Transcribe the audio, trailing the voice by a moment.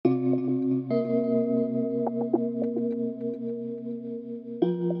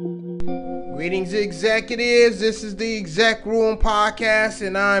Greetings, executives. This is the Exec Room Podcast,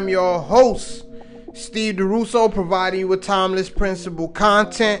 and I'm your host, Steve DeRusso, providing you with timeless principle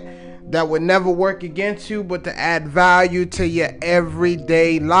content that would never work against you, but to add value to your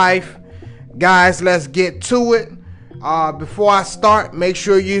everyday life. Guys, let's get to it. Before I start, make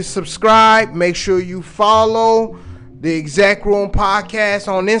sure you subscribe. Make sure you follow the Exec Room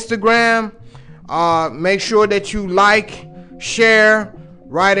Podcast on Instagram. Make sure that you like, share,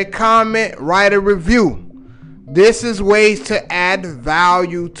 write a comment, write a review. This is ways to add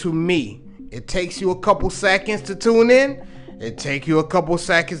value to me. It takes you a couple seconds to tune in. It takes you a couple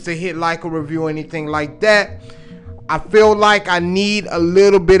seconds to hit like or review, anything like that. I feel like I need a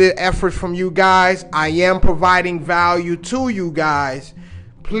little bit of effort from you guys. I am providing value to you guys.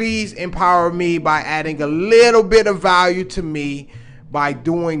 Please empower me by adding a little bit of value to me by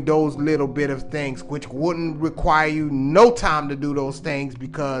doing those little bit of things, which wouldn't require you no time to do those things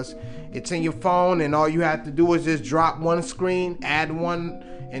because it's in your phone and all you have to do is just drop one screen, add one,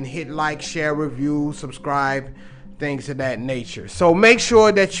 and hit like, share, review, subscribe, things of that nature. So make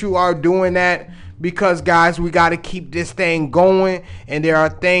sure that you are doing that because, guys, we got to keep this thing going, and there are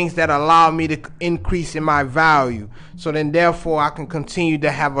things that allow me to increase in my value. So then, therefore, I can continue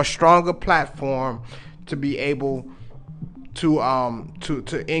to have a stronger platform to be able to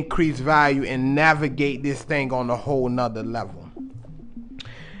increase value and navigate this thing on a whole nother level.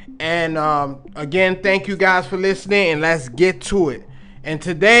 And again, thank you guys for listening, and let's get to it. And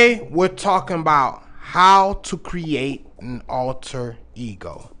today we're talking about how to create an alter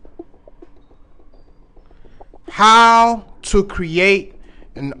ego. How to create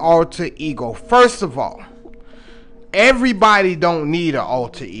an alter ego. First of all, everybody don't need an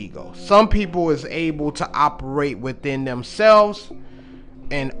alter ego. Some people is able to operate within themselves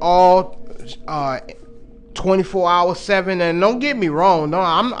and all 24 hours 7. And don't get me wrong, no,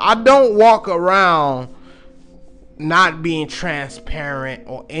 I don't walk around not being transparent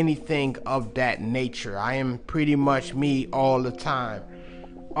or anything of that nature. I am pretty much me all the time.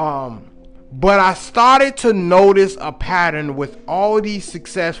 But I started to notice a pattern with all these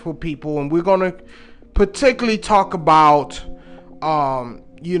successful people, and we're gonna particularly talk about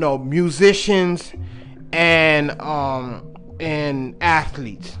musicians and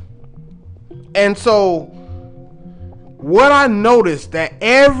athletes. And so what I noticed that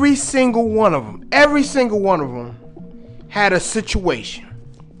every single one of them had a situation.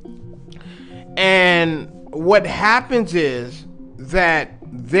 And what happens is that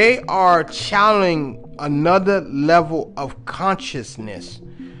they are channeling another level of consciousness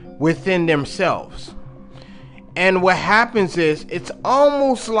within themselves. And what happens is, it's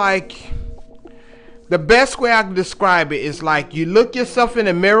almost like, the best way I can describe it is like you look yourself in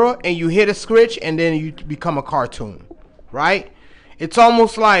the mirror and you hit a switch and then you become a cartoon, right? It's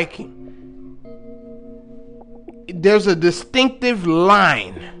almost like there's a distinctive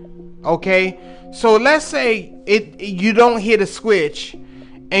line, okay? So let's say you don't hit a switch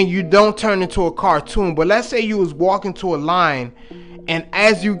and you don't turn into a cartoon, but let's say you was walking to a line, and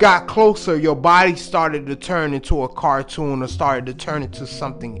as you got closer, your body started to turn into a cartoon or started to turn into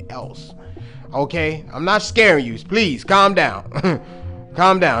something else. Okay? I'm not scaring you. Please, calm down.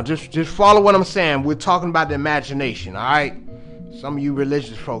 Calm down. Just follow what I'm saying. We're talking about the imagination, all right? Some of you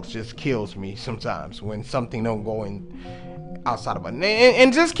religious folks just kills me sometimes when something don't go in outside of it.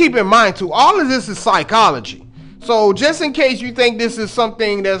 And just keep in mind, too, all of this is psychology. So just in case you think this is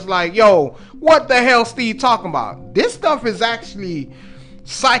something that's like, yo, what the hell Steve talking about? This stuff is actually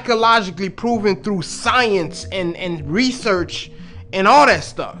psychologically proven through science and research and all that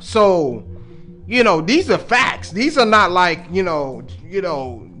stuff. So, these are facts. These are not like, you're not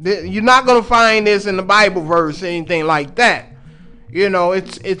going to find this in the Bible verse or anything like that.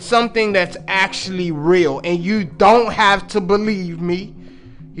 It's something that's actually real, and you don't have to believe me.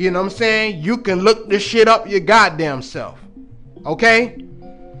 You know what I'm saying? You can look this shit up your goddamn self. Okay?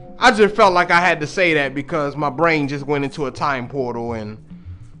 I just felt like I had to say that because my brain just went into a time portal and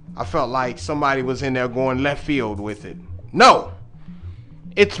I felt like somebody was in there going left field with it. No.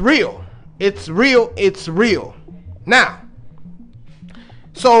 It's real. It's real. It's real. Now,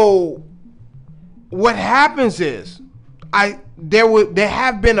 so what happens is there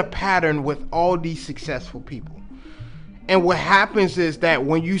have been a pattern with all these successful people. And what happens is that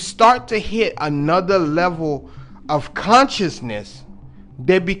when you start to hit another level of consciousness,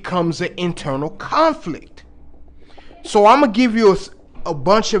 there becomes an internal conflict. So I'm going to give you a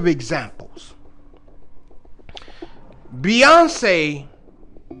bunch of examples. Beyonce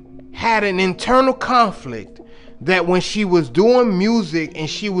had an internal conflict that when she was doing music and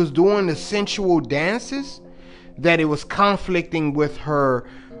she was doing the sensual dances, that it was conflicting with her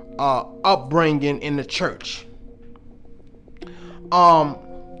upbringing in the church.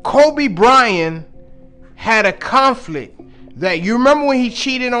 Kobe Bryant had a conflict that, you remember when he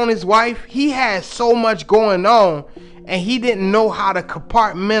cheated on his wife? He had so much going on, and he didn't know how to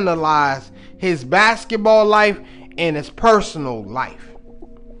compartmentalize his basketball life and his personal life.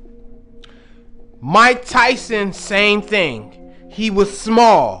 Mike Tyson, same thing. He was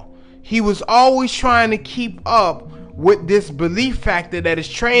small. He was always trying to keep up with this belief factor that his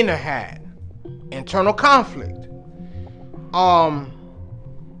trainer had. Internal conflict.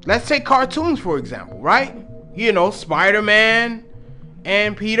 Let's take cartoons, for example, right? You know, Spider-Man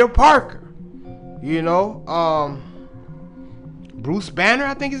and Peter Parker. You know, Bruce Banner,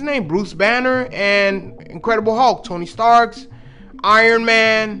 I think his name. Bruce Banner and Incredible Hulk. Tony Stark's Iron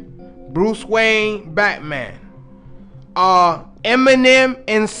Man. Bruce Wayne, Batman. Eminem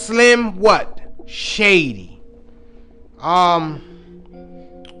and Slim what? Shady.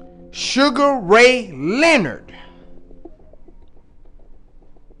 Sugar Ray Leonard.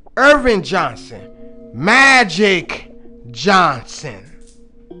 Irvin Johnson. Magic Johnson.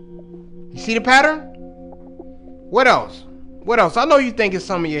 You see the pattern? What else? What else? I know you think it's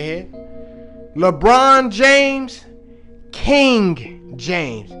some of your head. LeBron James, King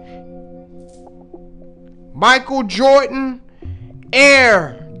James. Michael Jordan,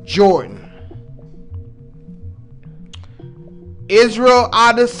 Air Jordan. Israel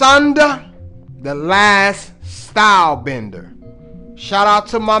Adesanya, the last style bender. Shout out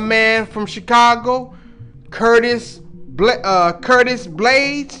to my man from Chicago, Curtis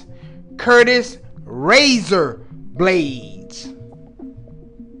Blades, Curtis Razor Blades.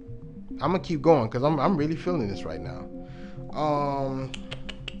 I'm gonna keep going because I'm really feeling this right now.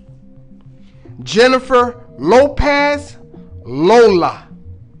 Jennifer Lopez, Lola.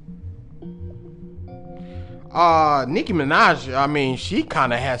 Nicki Minaj, I mean, she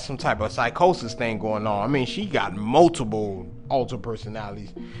kind of has some type of psychosis thing going on. I mean, she got multiple alter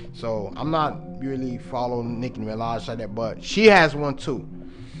personalities. So I'm not really following Nicki Minaj like that, but she has one too.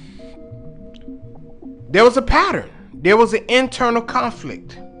 There was a pattern. There was an internal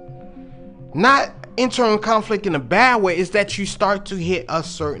conflict. Not internal conflict in a bad way, is that you start to hit a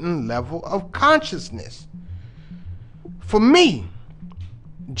certain level of consciousness. For me,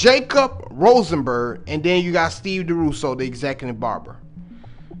 Jacob Rosenberg, and then you got Steve DeRusso, the executive barber.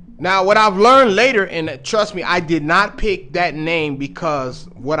 Now, what I've learned later, and trust me, I did not pick that name because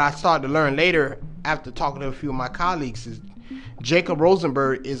what I started to learn later after talking to a few of my colleagues is Jacob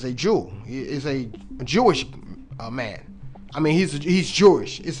Rosenberg is a Jew. He is a Jewish man. I mean, he's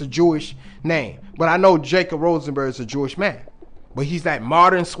Jewish. It's a Jewish name. But I know Jacob Rosenberg is a Jewish man. But he's that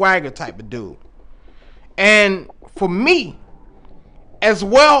modern swagger type of dude. And for me, as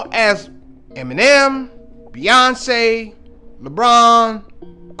well as Eminem, Beyonce,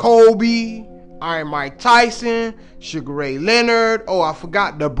 LeBron, Kobe, Iron Mike Tyson, Sugar Ray Leonard. Oh, I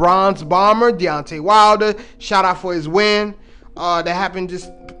forgot the Bronze Bomber, Deontay Wilder. Shout out for his win that happened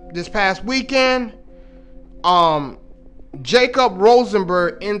this past weekend. Jacob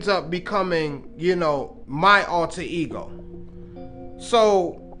Rosenberg ends up becoming, you know, my alter ego.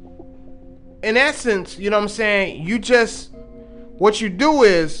 So, in essence, you know what I'm saying? What you do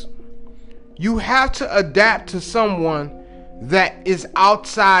is, you have to adapt to someone that is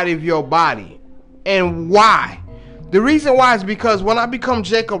outside of your body. And why? The reason why is because when I become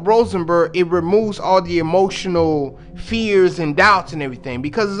Jacob Rosenberg, it removes all the emotional fears and doubts and everything.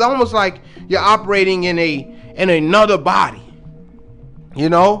 Because it's almost like you're operating in another body. You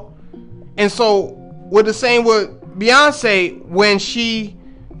know? And so, with the same with Beyonce, when she,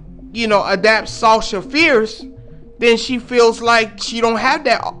 you know, adapts Sasha Fierce, then she feels like she don't have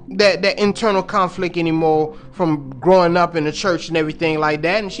that internal conflict anymore from growing up in the church and everything like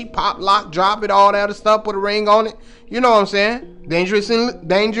that. And she pop, lock, drop it, all that other stuff, put a ring on it. You know what I'm saying? Dangerously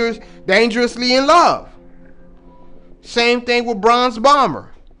in love. Same thing with Bronze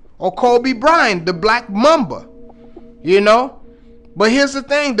Bomber or Kobe Bryant, the Black Mamba. You know? But here's the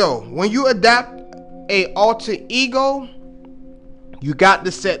thing though. When you adapt a alter ego, you got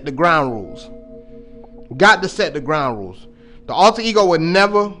to set the ground rules. Got to set the ground rules. The alter ego would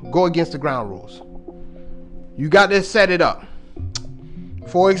never go against the ground rules. You got to set it up.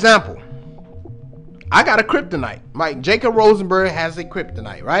 For example, I got a kryptonite. Like Jacob Rosenberg has a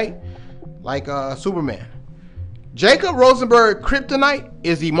kryptonite, right? Like Superman. Jacob Rosenberg kryptonite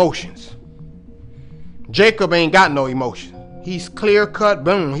is emotions. Jacob ain't got no emotion. He's clear cut,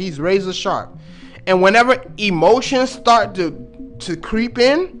 boom. He's razor sharp. And whenever emotions start to creep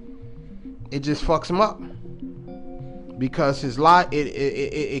in, it just fucks him up because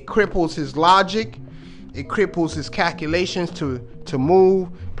it cripples his logic. It cripples his calculations to move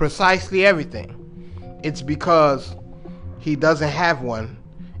precisely everything. It's because he doesn't have one.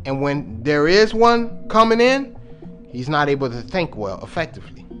 And when there is one coming in, he's not able to think well,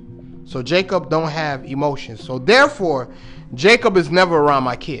 effectively. So Jacob don't have emotions. So therefore, Jacob is never around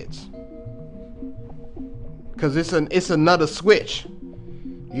my kids. Because it's another switch,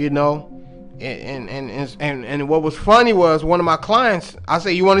 you know. And what was funny was one of my clients, I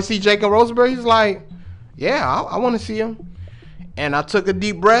said, you want to see Jacob Rosenberg? He's like, yeah, I want to see him. And I took a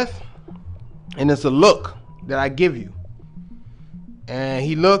deep breath, and it's a look that I give you. And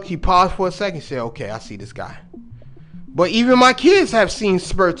he paused for a second, said, okay, I see this guy. But even my kids have seen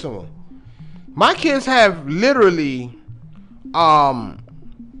spurts of him. My kids have literally, one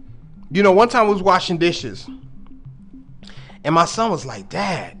time I was washing dishes, and my son was like,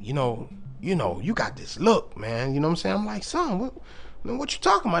 Dad, you got this look, man. You know what I'm saying? I'm like, son, what you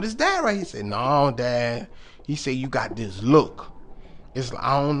talking about? It's Dad, right? He said, no, Dad. He said, you got this look. It's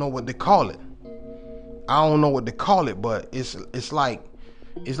I don't know what to call it. But it's like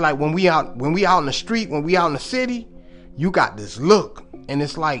when we out in the street, when we out in the city, you got this look. And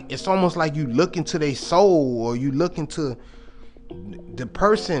it's almost like you look into their soul, or you look into the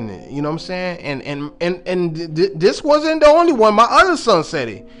person, you know what I'm saying? And this wasn't the only one. My other son said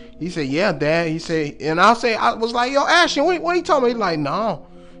it. He said, yeah, Dad. He said, and I was like, yo, Ashton, what are you talking about? He's like, no,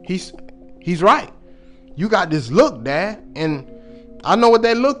 he's right. You got this look, Dad. And I know what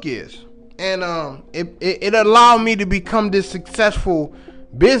that look is. And it allowed me to become this successful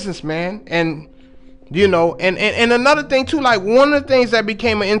businessman. And and another thing too, like one of the things that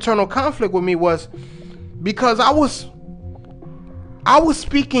became an internal conflict with me was because I was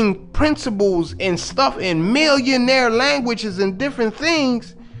speaking principles and stuff in millionaire languages and different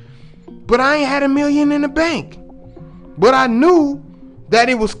things, but I ain't had $1 million in the bank. But I knew that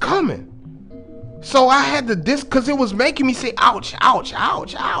it was coming. So I had to because it was making me say, ouch, ouch,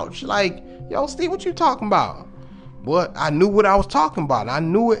 ouch, ouch. Like, yo, Steve, what you talking about? But I knew what I was talking about. I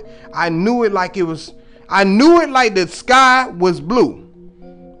knew it like the sky was blue.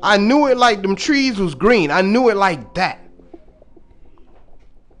 I knew it like them trees was green. I knew it like that.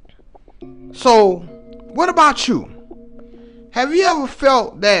 So, what about you? Have you ever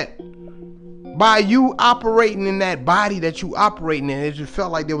felt that by you operating in that body that you operating in, it just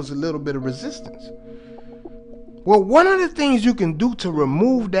felt like there was a little bit of resistance? Well, one of the things you can do to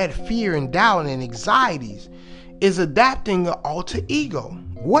remove that fear and doubt and anxieties is adapting an alter ego.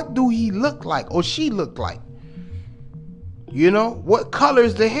 What do he look like or she look like? What color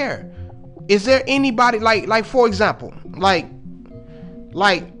is the hair? Is there anybody like for example, like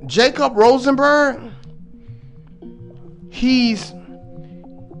Jacob Rosenberg? He's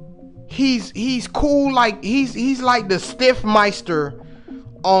cool, like he's like the Stiffmeister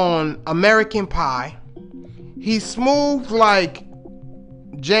on American Pie. He's smooth like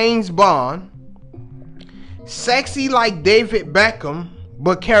James Bond, sexy like David Beckham,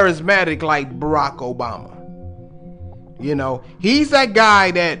 but charismatic like Barack Obama. He's that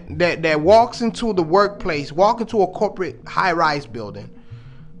guy that walks into the workplace, walk into a corporate high-rise building,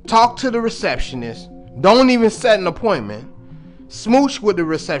 talk to the receptionist, don't even set an appointment, smooch with the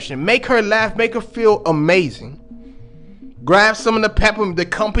reception, make her laugh, make her feel amazing, grab some of the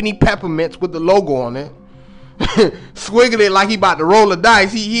company peppermints with the logo on it, swiggle it like he about to roll a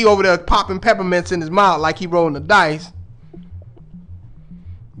dice. He over there popping peppermints in his mouth like he rolling the dice.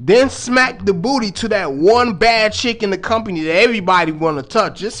 Then smack the booty to that one bad chick in the company that everybody want to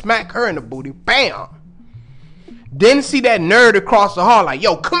touch. Just smack her in the booty. Bam. Then see that nerd across the hall like,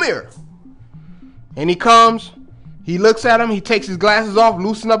 yo, come here. And he comes. He looks at him. He takes his glasses off,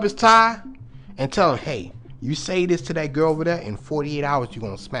 loosen up his tie, and tell him, hey, you say this to that girl over there, in 48 hours you're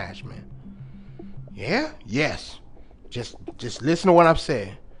going to smash, man. Yeah? Yes. Just listen to what I'm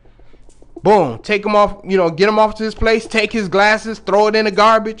saying. Boom. Take him off, get him off to his place, take his glasses, throw it in the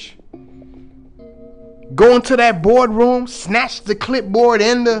garbage. Go into that boardroom, snatch the clipboard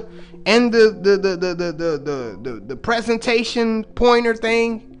and the presentation pointer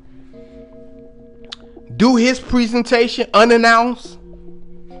thing. Do his presentation unannounced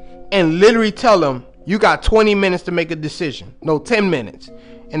and literally tell him you got 20 minutes to make a decision. No, 10 minutes.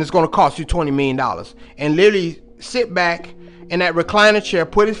 And it's going to cost you $20 million. And literally sit back in that recliner chair,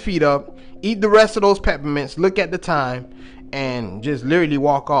 put his feet up, eat the rest of those peppermints, look at the time, and just literally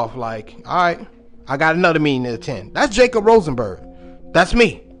walk off like, all right, I got another meeting at 10. That's Jacob Rosenberg. That's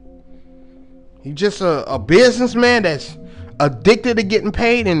me. He's just a businessman that's addicted to getting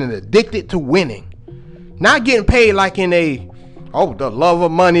paid and addicted to winning. Not getting paid like in the love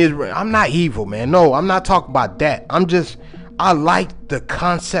of money is... I'm not evil, man. No, I'm not talking about that. I like the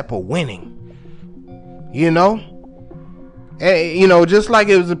concept of winning. You know? And, you know, just like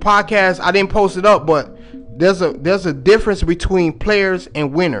it was a podcast, I didn't post it up, but there's a difference between players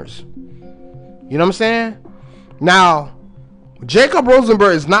and winners. You know what I'm saying? Now, Jacob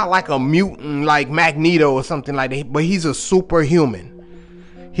Rosenberg is not like a mutant like Magneto or something like that, but he's a superhuman.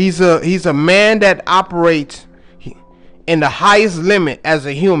 He's a man that operates in the highest limit as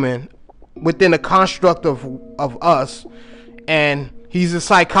a human within the construct of us, and he's a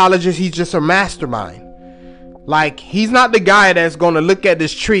psychologist. He's just a mastermind. Like, he's not the guy that's going to look at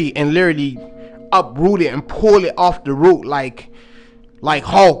this tree and literally uproot it and pull it off the root like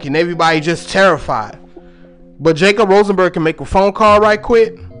Hulk and everybody just terrified. But Jacob Rosenberg can make a phone call right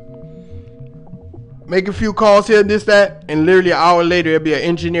quick, make a few calls here, this, that, and literally an hour later there'll be an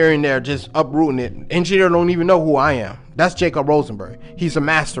engineer in there just uprooting it. Engineer don't even know who I am. That's Jacob Rosenberg. He's a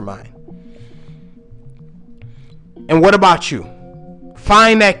mastermind. And what about you?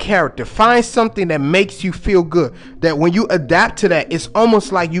 Find that character. Find something that makes you feel good. That when you adapt to that, it's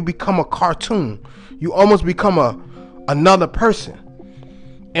almost like you become a cartoon. You almost become another person.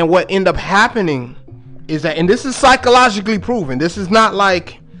 And what end up happening is that, and this is psychologically proven. This is not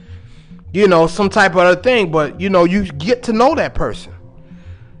like, you know, some type of other thing, but you know, you get to know that person.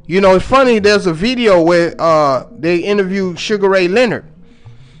 You know, it's funny. There's a video where they interviewed Sugar Ray Leonard.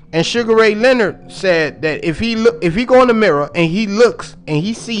 And Sugar Ray Leonard said that if he go in the mirror and he looks and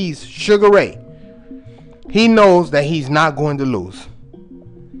he sees Sugar Ray, he knows that he's not going to lose.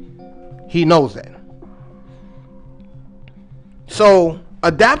 He knows that. So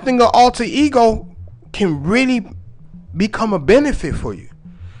adapting an alter ego can really become a benefit for you.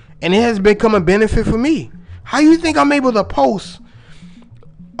 And it has become a benefit for me. How you think I'm able to post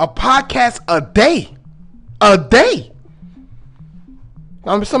a podcast a day? A day.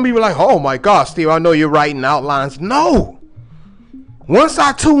 Some people are like, oh my God, Steve, I know you're writing outlines. No. Once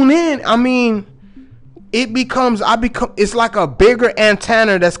I tune in, I mean, it's like a bigger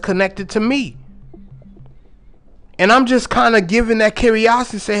antenna that's connected to me. And I'm just kind of giving that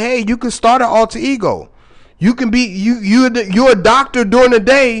curiosity, say, hey, you can start an alter ego. You can be, you're a doctor during the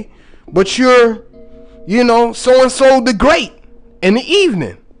day, but you're, you know, so-and-so the great in the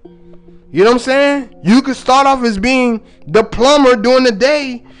evening. You know what I'm saying? You could start off as being the plumber during the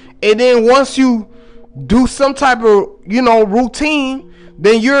day, and then once you do some type of, you know, routine,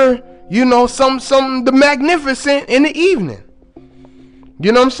 then you're, you know, the magnificent in the evening.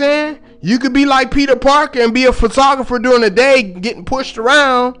 You know what I'm saying? You could be like Peter Parker and be a photographer during the day, getting pushed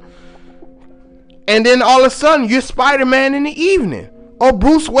around, and then all of a sudden you're Spider-Man in the evening, or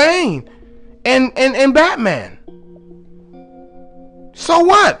Bruce Wayne and Batman. So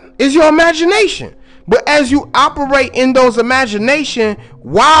what? It's your imagination. But as you operate in those imagination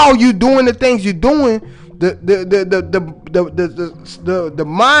while you're doing the things you're doing, the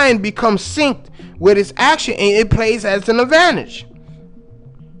mind becomes synced with its action, and it plays as an advantage.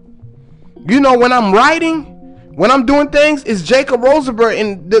 You know, when I'm writing, when I'm doing things, it's Jacob Rosenberg,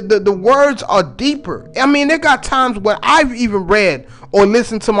 and the words are deeper. I mean, there got times where I've even read or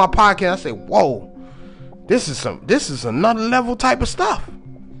listened to my podcast, I say, whoa, this is another level type of stuff.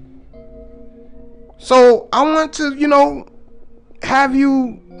 So I want to, you know, have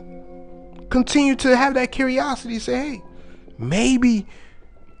you continue to have that curiosity. Say, hey, maybe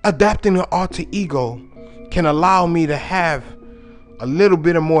adapting an alter ego can allow me to have a little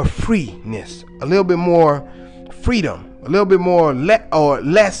bit of more freeness, a little bit more freedom, a little bit more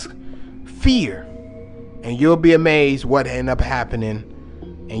less fear. And you'll be amazed what end up happening,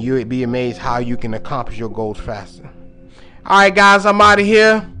 and you'll be amazed how you can accomplish your goals faster. All right, guys, I'm out of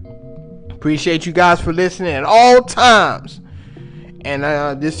here. Appreciate you guys for listening at all times.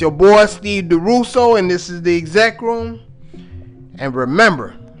 And this is your boy Steve DeRusso, and this is the Exec Room. And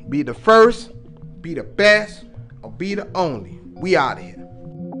remember, be the first, be the best, or be the only. We out of here.